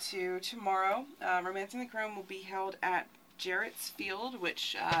to tomorrow. Romancing the Chrome will be held at Jarrett's Field,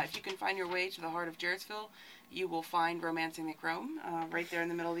 which, if you can find your way to the heart of Jarrettsville, you will find Romancing the Chrome right there in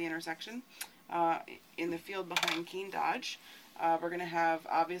the middle of the intersection, in the field behind Keene Dodge. We're going to have,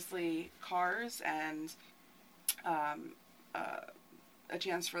 obviously, cars and a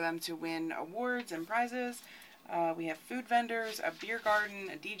chance for them to win awards and prizes. We have food vendors, a beer garden,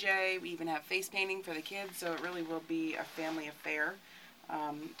 a DJ. We even have face painting for the kids, so it really will be a family affair.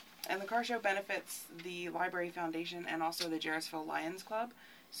 And the car show benefits the Library Foundation and also the Jarrettsville Lions Club,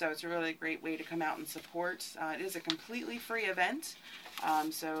 so it's a really great way to come out and support. It is a completely free event,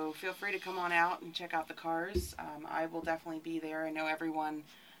 so feel free to come on out and check out the cars. I will definitely be there. I know everyone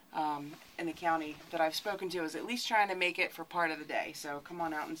in the county that I've spoken to is at least trying to make it for part of the day, so come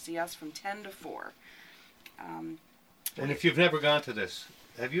on out and see us from 10 to 4. And if you've never gone to this,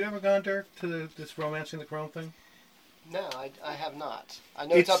 have you ever gone, Dirk, to this Romancing the Chrome thing? No, I have not. I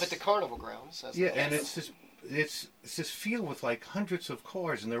know it's up at the Carnival Grounds. Yeah, and it's this field with like hundreds of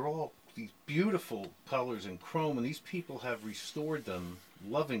cars, and they're all these beautiful colors in chrome, and these people have restored them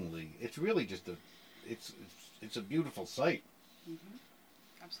lovingly. It's really just it's a beautiful sight.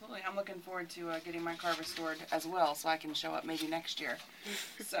 Mm-hmm. Absolutely. I'm looking forward to getting my car restored as well, so I can show up maybe next year.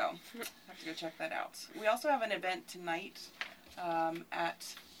 So, have to go check that out. We also have an event tonight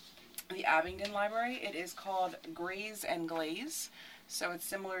at the Abingdon Library. It is called Graze and Glaze. So it's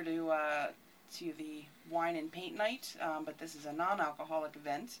similar to the wine and paint night, but this is a non-alcoholic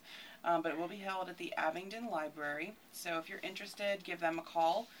event. But it will be held at the Abingdon Library. So if you're interested, give them a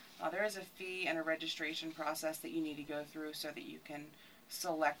call. There is a fee and a registration process that you need to go through so that you can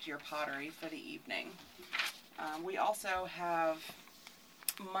select your pottery for the evening. We also have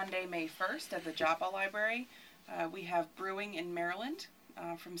Monday, May 1st at the Joppa Library. We have Brewing in Maryland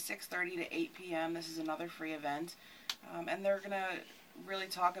from 6:30 to 8 p.m. This is another free event. And they're going to really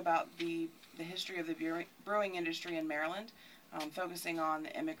talk about the history of the brewing industry in Maryland, focusing on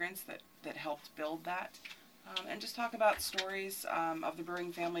the immigrants that helped build that, and just talk about stories of the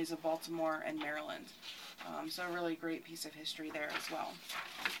brewing families of Baltimore and Maryland. So a really great piece of history there as well.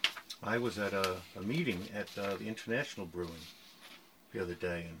 I was at a meeting at the International Brewing the other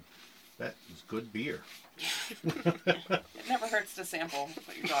day, and that was good beer. It never hurts to sample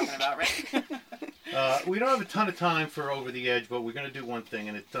what you're talking about, right? We don't have a ton of time for Over the Edge, but we're going to do one thing,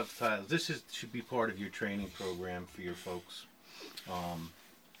 and it's subtitles. This should be part of your training program for your folks,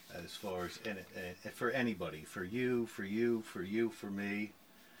 as far as for anybody, for you, for me.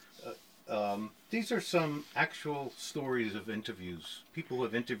 These are some actual stories of interviews. People who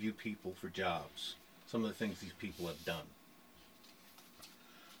have interviewed people for jobs. Some of the things these people have done.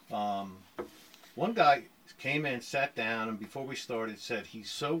 One guy came in, sat down, and before we started said he's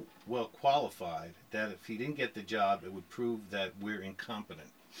so well qualified that if he didn't get the job, it would prove that we're incompetent.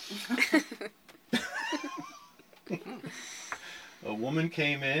 A woman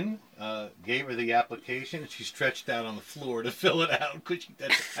came in, gave her the application, and she stretched out on the floor to fill it out because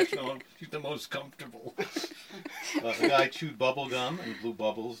she's the most comfortable. A guy chewed bubble gum and blew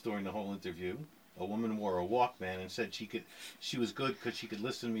bubbles during the whole interview. A woman wore a Walkman and said she was good because she could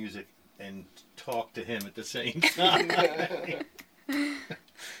listen to music and talk to him at the same time.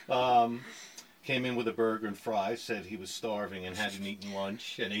 Came in with a burger and fries, said he was starving and hadn't eaten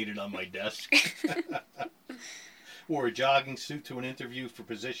lunch and ate it on my desk. Wore a jogging suit to an interview for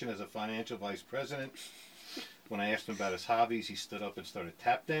position as a financial vice president. When I asked him about his hobbies, he stood up and started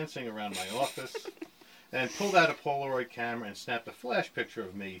tap dancing around my office and pulled out a Polaroid camera and snapped a flash picture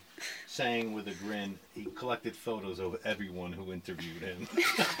of me, saying with a grin he collected photos of everyone who interviewed him.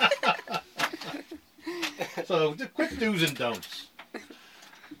 So, the quick do's and don'ts.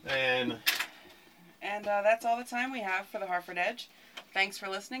 And that's all the time we have for the Harford Edge. Thanks for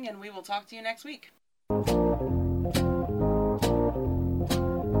listening, and we will talk to you next week.